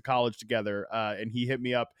 We went to college together, and he hit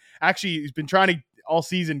me up. Actually, he's been trying to all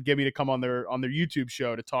season get me to come on their YouTube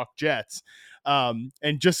show to talk Jets. And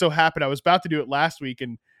just so happened I was about to do it last week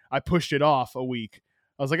and I pushed it off a week.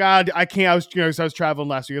 I was like, I can't. I was traveling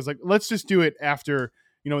last week. I was like, let's just do it after,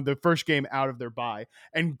 the first game out of their bye.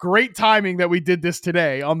 And great timing that we did this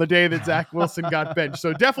today on the day that Zach Wilson got benched.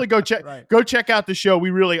 So definitely go check out the show.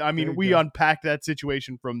 We unpacked that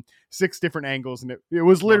situation from 6 different angles, and it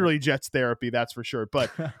was literally Jets Therapy, that's for sure.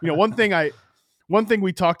 But one thing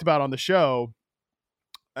we talked about on the show,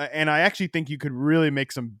 and I actually think you could really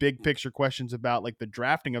make some big picture questions about like the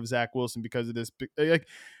drafting of Zach Wilson because of this. Like,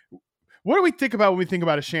 what do we think about when we think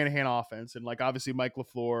about a Shanahan offense? And like, obviously Mike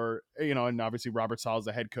LaFleur, and obviously Robert Saleh,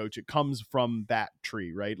 the head coach, it comes from that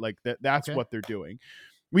tree, right? Like that's what they're doing.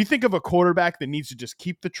 We think of a quarterback that needs to just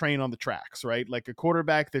keep the train on the tracks, right? Like a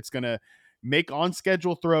quarterback that's going to make on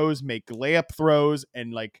schedule throws, make layup throws,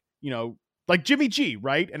 and like Jimmy G,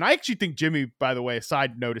 right? And I actually think Jimmy, by the way, a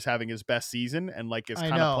side note, is having his best season and like is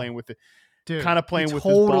kind of playing with it, his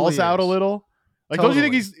balls out a little. Like, don't you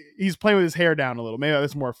think he's playing with his hair down a little? Maybe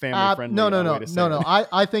that's more family friendly. No.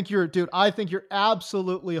 I think you're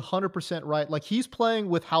absolutely 100% right. Like, he's playing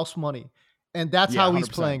with house money, and that's how he's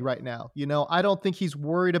 100%. Playing right now. I don't think he's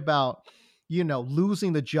worried about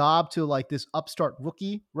losing the job to like this upstart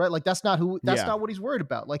rookie, right? Like that's not what he's worried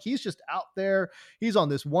about. Like he's just out there. He's on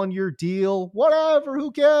this 1-year deal, whatever,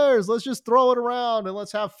 who cares? Let's just throw it around and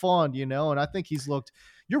let's have fun, And I think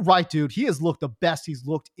you're right, dude. He has looked the best he's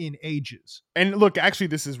looked in ages. And look, actually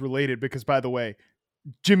this is related because, by the way,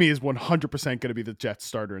 Jimmy is 100% going to be the Jets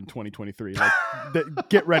starter in 2023. Like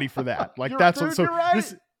get ready for that. Like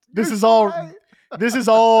this is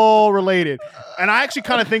all related. And I actually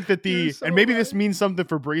kind of think that this means something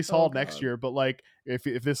for Breece Hall next year, but like if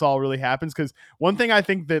this all really happens, because one thing I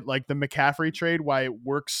think that like the McCaffrey trade, why it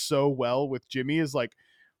works so well with Jimmy is like,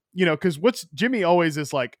 because what's Jimmy always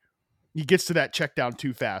is like, he gets to that check down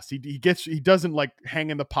too fast. He doesn't like hang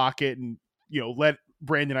in the pocket and, let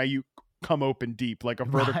Brandon Ayuk come open deep, like a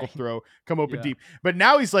vertical throw, come open deep. But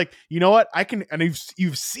now he's like, you know what? I can, and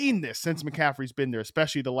you've seen this since McCaffrey's been there,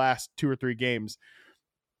 especially the last 2 or 3 games.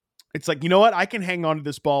 It's like, you know what? I can hang on to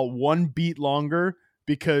this ball 1 beat longer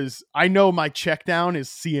because I know my check down is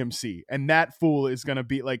CMC, and that fool is going to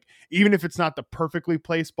be like, even if it's not the perfectly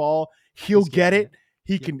placed ball, he'll get it.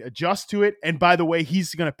 He can adjust to it. And by the way,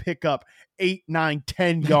 he's going to pick up 8, 9,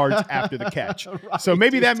 10 yards after the catch. So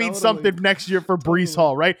maybe that means something next year for Breece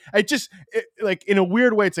Hall, right? Like in a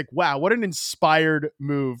weird way, it's like, wow, what an inspired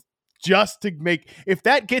move just to make, if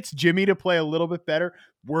that gets Jimmy to play a little bit better,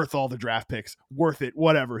 worth all the draft picks, worth it,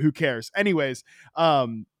 whatever, who cares? Anyways,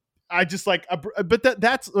 I just like, but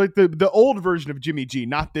that's like the old version of Jimmy G,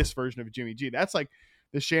 not this version of Jimmy G. That's like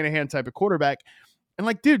the Shanahan type of quarterback. And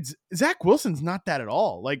like, dude, Zach Wilson's not that at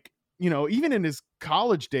all. Like, you know, even in his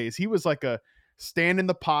college days, he was like a stand in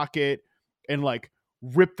the pocket and like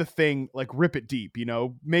rip the thing, like rip it deep, you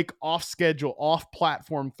know, make off schedule, off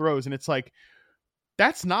platform throws. And it's like,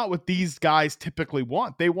 that's not what these guys typically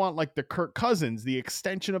want. They want like the Kirk Cousins, the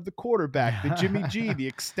extension of the quarterback, the Jimmy G, the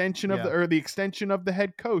extension of the extension of the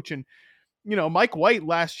head coach. And, you know, Mike White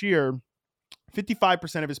last year,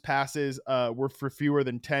 55% of his passes were for fewer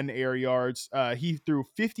than 10 air yards. He threw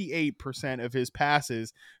 58% of his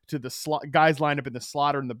passes to the guys lined up in the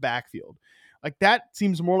slot or in the backfield. Like that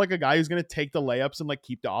seems more like a guy who's going to take the layups and like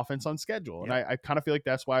keep the offense on schedule. And I kind of feel like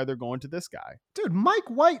that's why they're going to this guy. Dude, Mike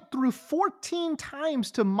White threw 14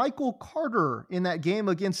 times to Michael Carter in that game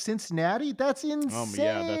against Cincinnati. That's insane.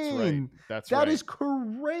 Yeah, that's right. That is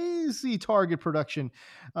crazy target production.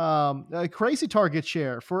 A crazy target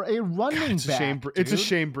share for a running back. It's a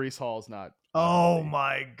shame Breece Hall's not. Oh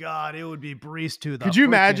my God. It would be Breece to the Could you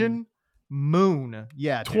imagine? Moon.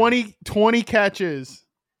 Yeah. 20 catches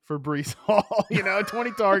for Breece Hall, you know,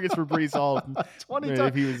 20 targets for Breece Hall. 20 targets.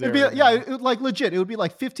 If he was there. Like legit. It would be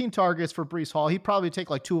like 15 targets for Breece Hall. He'd probably take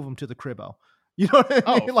like 2 of them to the cribbo. You know what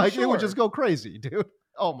I mean? Like it would just go crazy, dude.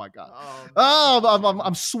 Oh my God.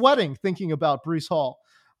 I'm sweating thinking about Breece Hall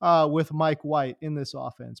with Mike White in this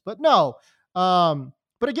offense. But no,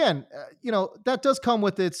 but again, you know, that does come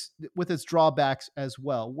with its drawbacks as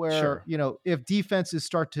well, where, you know, if defenses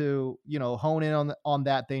start to, you know, hone in on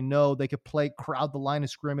that, they know they could crowd the line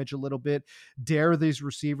of scrimmage a little bit, dare these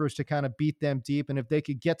receivers to kind of beat them deep. And if they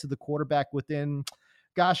could get to the quarterback within,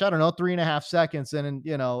 gosh, I don't know, 3.5 seconds, and,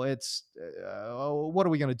 you know, it's what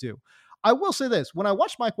are we going to do? I will say this, when I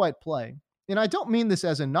watch Mike White play, and I don't mean this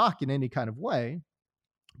as a knock in any kind of way,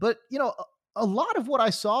 but, you know, a lot of what I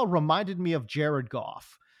saw reminded me of Jared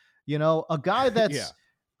Goff, you know, a guy that's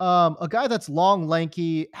long,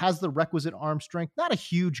 lanky, has the requisite arm strength, not a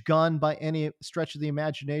huge gun by any stretch of the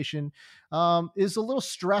imagination, is a little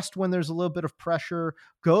stressed when there's a little bit of pressure,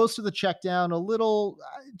 goes to the check down a little,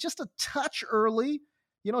 just a touch early.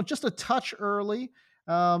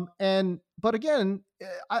 But again,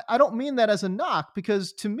 I don't mean that as a knock,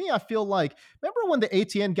 because to me, I feel like, remember when the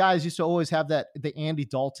ATN guys used to always have the Andy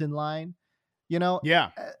Dalton line? You know,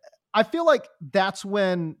 I feel like that's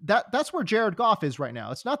where Jared Goff is right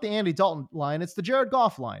now. It's not the Andy Dalton line. It's the Jared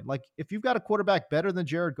Goff line. Like if you've got a quarterback better than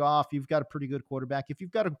Jared Goff, you've got a pretty good quarterback. If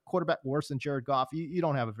you've got a quarterback worse than Jared Goff, you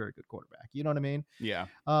don't have a very good quarterback. You know what I mean? Yeah.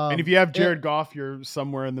 And if you have Jared Goff, you're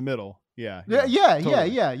somewhere in the middle. Yeah.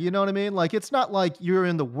 You know what I mean? Like, it's not like you're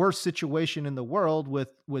in the worst situation in the world with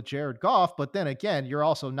Jared Goff, but then again, you're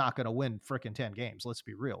also not going to win freaking 10 games. Let's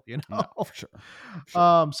be real, you know? No, for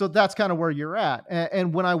sure. So that's kind of where you're at.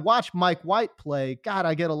 And when I watch Mike White play, God,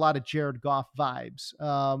 I get a lot of Jared Goff vibes,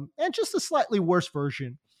 and just a slightly worse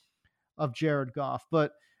version of Jared Goff.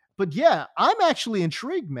 But yeah, I'm actually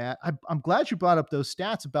intrigued, Matt. I'm glad you brought up those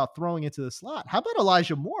stats about throwing into the slot. How about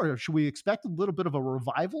Elijah Moore? Should we expect a little bit of a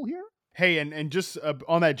revival here? Hey, and just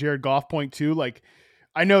on that Jared Goff point too, like,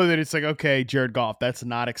 I know that it's like, okay, Jared Goff, that's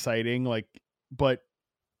not exciting, like, but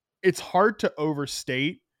it's hard to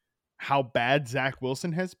overstate how bad Zach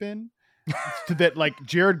Wilson has been. To that, like,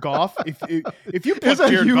 Jared Goff, if you put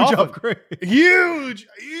Jared Goff, upgrade. huge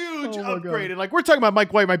upgrade, God. and like we're talking about,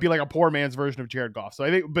 Mike White might be like a poor man's version of Jared Goff. So I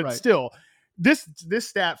think, but still, this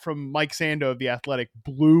stat from Mike Sando of The Athletic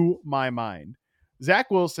blew my mind.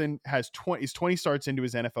 Zach Wilson is 20 starts into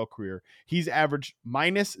his NFL career. He's averaged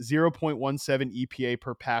minus 0.17 EPA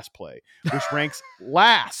per pass play, which ranks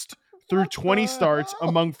last through 20 starts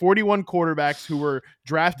among 41 quarterbacks who were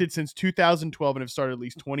drafted since 2012 and have started at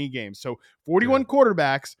least 20 games. So 41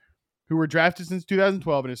 quarterbacks who were drafted since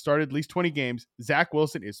 2012 and have started at least 20 games. Zach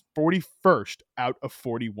Wilson is 41st out of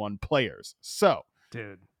 41 players. So,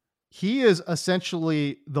 dude, he is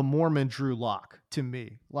essentially the Mormon Drew Lock to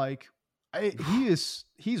me. Like, he's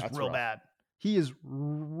real rough. Bad. He is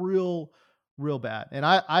real bad. And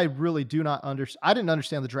I really do not understand. I didn't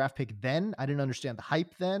understand the draft pick then. I didn't understand the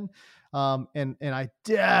hype then. And I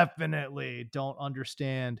definitely don't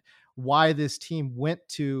understand why this team went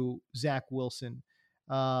to Zach Wilson,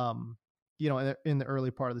 you know, in the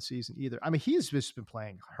early part of the season either. I mean, he's just been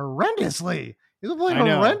playing horrendously. He's been playing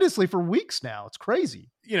horrendously for weeks now. It's crazy.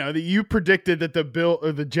 You know, that you predicted that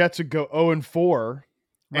the Jets would go 0-4.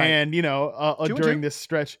 Right. And, you know, during this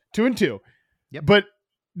stretch, 2-2. Yep. But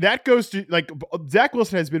that goes to like Zach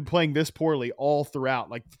Wilson has been playing this poorly all throughout,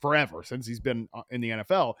 like forever since he's been in the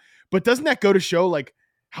NFL. But doesn't that go to show like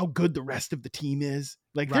how good the rest of the team is?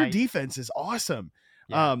 Like their defense is awesome.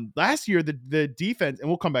 Yeah. Last year the defense, and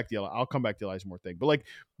I'll come back to the Elijah Moore thing, but like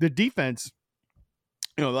the defense,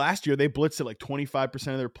 last year they blitzed at like 25%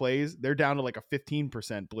 of their plays. They're down to like a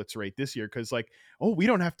 15% blitz rate this year because like, we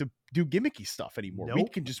don't have to do gimmicky stuff anymore. Nope. We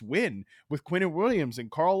can just win with Quinnen Williams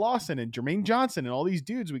and Carl Lawson and Jermaine Johnson and all these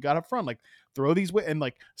dudes we got up front. Like throw these and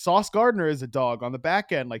like Sauce Gardner is a dog on the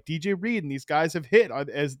back end. Like DJ Reed and these guys have hit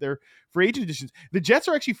as their free agent additions. The Jets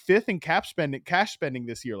are actually 5th in cash spending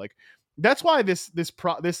this year. Like that's why this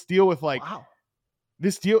deal with like. Wow.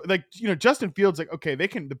 This deal, like, Justin Fields, like, okay,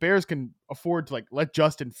 the Bears can afford to like let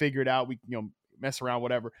Justin figure it out. We, mess around,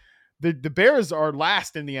 whatever. The Bears are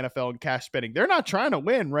last in the NFL in cash spending. They're not trying to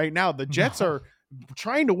win right now. The Jets are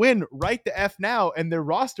trying to win right the F now, and their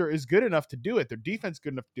roster is good enough to do it. Their defense is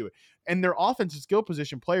good enough to do it. And their offensive skill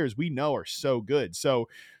position players we know are so good. So,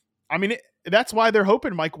 I mean, that's why they're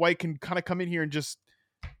hoping Mike White can kind of come in here and just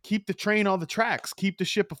keep the train on the tracks, keep the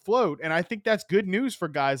ship afloat. And I think that's good news for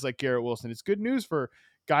guys like Garrett Wilson. It's good news for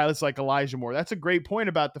guys like Elijah Moore. That's a great point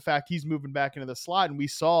about the fact he's moving back into the slot. And we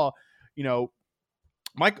saw,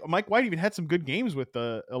 Mike White even had some good games with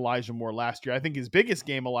Elijah Moore last year. I think his biggest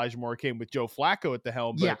game, Elijah Moore, came with Joe Flacco at the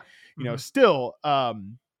helm. But, still,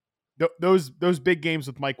 those big games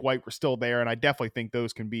with Mike White were still there. And I definitely think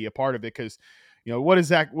those can be a part of it because, what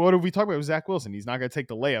have we talked about with Zach Wilson? He's not going to take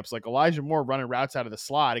the layups. Like Elijah Moore running routes out of the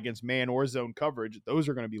slot against man or zone coverage. Those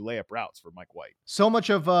are going to be layup routes for Mike White. So much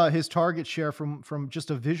of his target share from just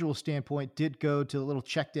a visual standpoint did go to little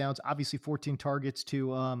checkdowns. Obviously 14 targets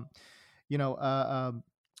to,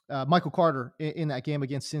 Michael Carter in that game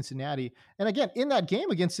against Cincinnati. And again, in that game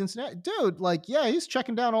against Cincinnati, dude, like, yeah, he's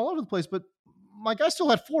checking down all over the place, but my guy still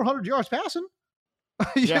had 400 yards passing.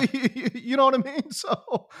 Yeah. You know what I mean?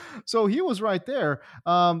 So he was right there.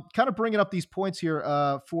 Kind of bringing up these points here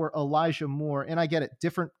for Elijah Moore. And I get it.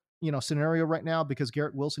 Different, scenario right now because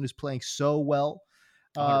Garrett Wilson is playing so well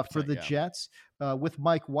for the Jets with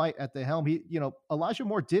Mike White at the helm. Elijah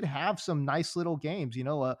Moore did have some nice little games,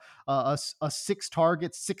 a 6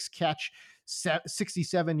 target, 6 catch,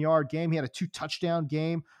 67-yard game. He had a 2 touchdown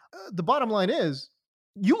game. The bottom line is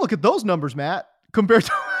you look at those numbers, Matt, compared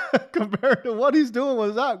to what he's doing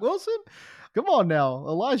with Zach Wilson. Come on now.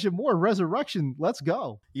 Elijah Moore, resurrection. Let's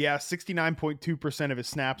go. Yeah, 69.2% of his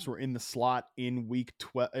snaps were in the slot in week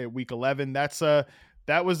 11. That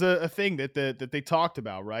was a thing that they talked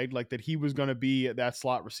about, right? Like that he was going to be that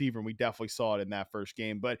slot receiver, and we definitely saw it in that first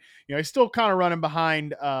game. But, he's still kind of running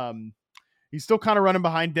behind Denzel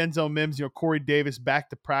Mims, Corey Davis back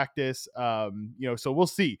to practice. So we'll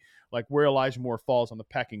see like where Elijah Moore falls on the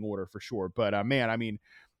pecking order for sure. But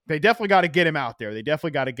they definitely got to get him out there. They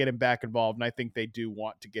definitely got to get him back involved. And I think they do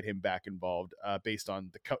want to get him back involved based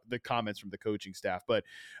on the comments from the coaching staff. But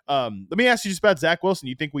let me ask you just about Zach Wilson.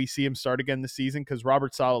 You think we see him start again this season? Because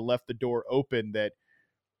Robert Saleh left the door open that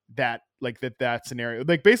scenario.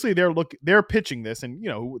 Like basically they're pitching this and,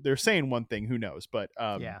 they're saying one thing, who knows? But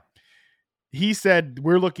he said,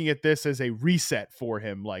 we're looking at this as a reset for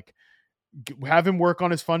him. Like have him work on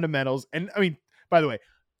his fundamentals. And by the way,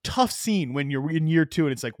 tough scene when you're in year 2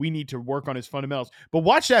 and it's like, we need to work on his fundamentals, but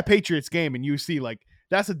watch that Patriots game and you see like,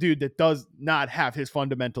 that's a dude that does not have his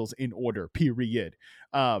fundamentals in order, period.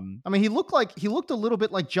 He looked a little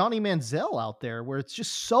bit like Johnny Manziel out there where it's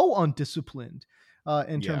just so undisciplined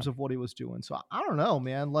in terms of what he was doing. So I don't know,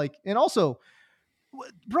 man. Like, and also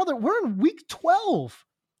brother, we're in week 12.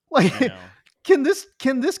 Like, can this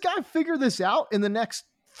guy figure this out in the next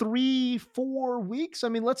 3-4 weeks?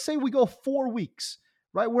 Let's say we go 4 weeks,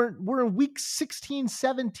 right? We're in week 16,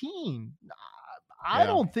 17. I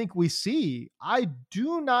do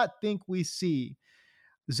not think we see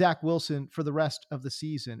Zach Wilson for the rest of the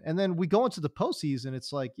season. And then we go into the postseason.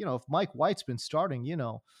 It's like, if Mike White's been starting,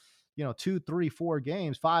 2, 3, 4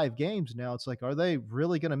 games, 5 games now, it's like, are they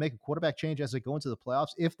really going to make a quarterback change as they go into the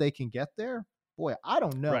playoffs? If they can get there, boy, I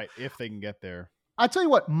don't know. Right. If they can get there. I tell you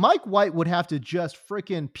what, Mike White would have to just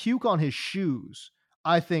freaking puke on his shoes,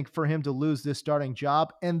 I think, for him to lose this starting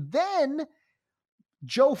job. And then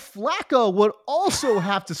Joe Flacco would also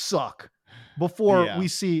have to suck before we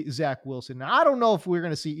see Zach Wilson. Now, I don't know if we're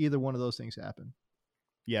going to see either one of those things happen.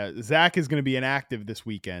 Yeah, Zach is going to be inactive this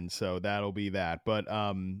weekend, so that'll be that. But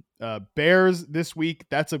Bears this week,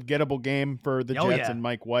 that's a gettable game for the Jets and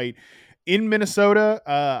Mike White. In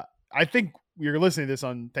Minnesota, I think you're listening to this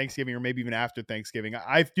on Thanksgiving or maybe even after Thanksgiving.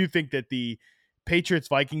 I do think that the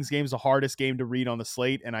Patriots-Vikings game is the hardest game to read on the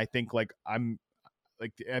slate, and I think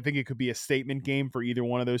I think it could be a statement game for either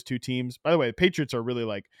one of those two teams. By the way, the Patriots are really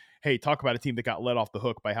like, hey, talk about a team that got let off the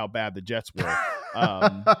hook by how bad the Jets were.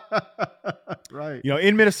 Right.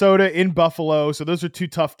 In Minnesota, in Buffalo. So those are two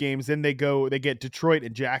tough games. Then they get Detroit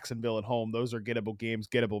and Jacksonville at home. Those are gettable games,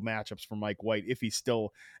 gettable matchups for Mike White if he's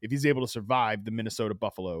able to survive the Minnesota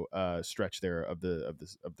Buffalo stretch there of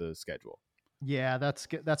the schedule. Yeah, that's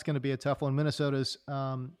going to be a tough one.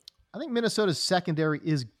 I think Minnesota's secondary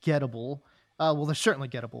is gettable. Well, they're certainly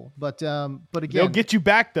gettable, but again, they'll get you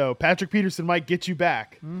back though. Patrick Peterson might get you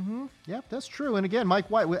back. Mm-hmm. Yep, that's true. And again,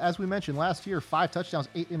 Mike White, as we mentioned last year, 5 touchdowns,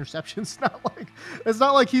 8 interceptions. It's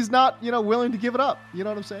not like he's not willing to give it up. You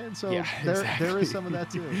know what I'm saying? So there is some of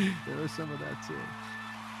that too.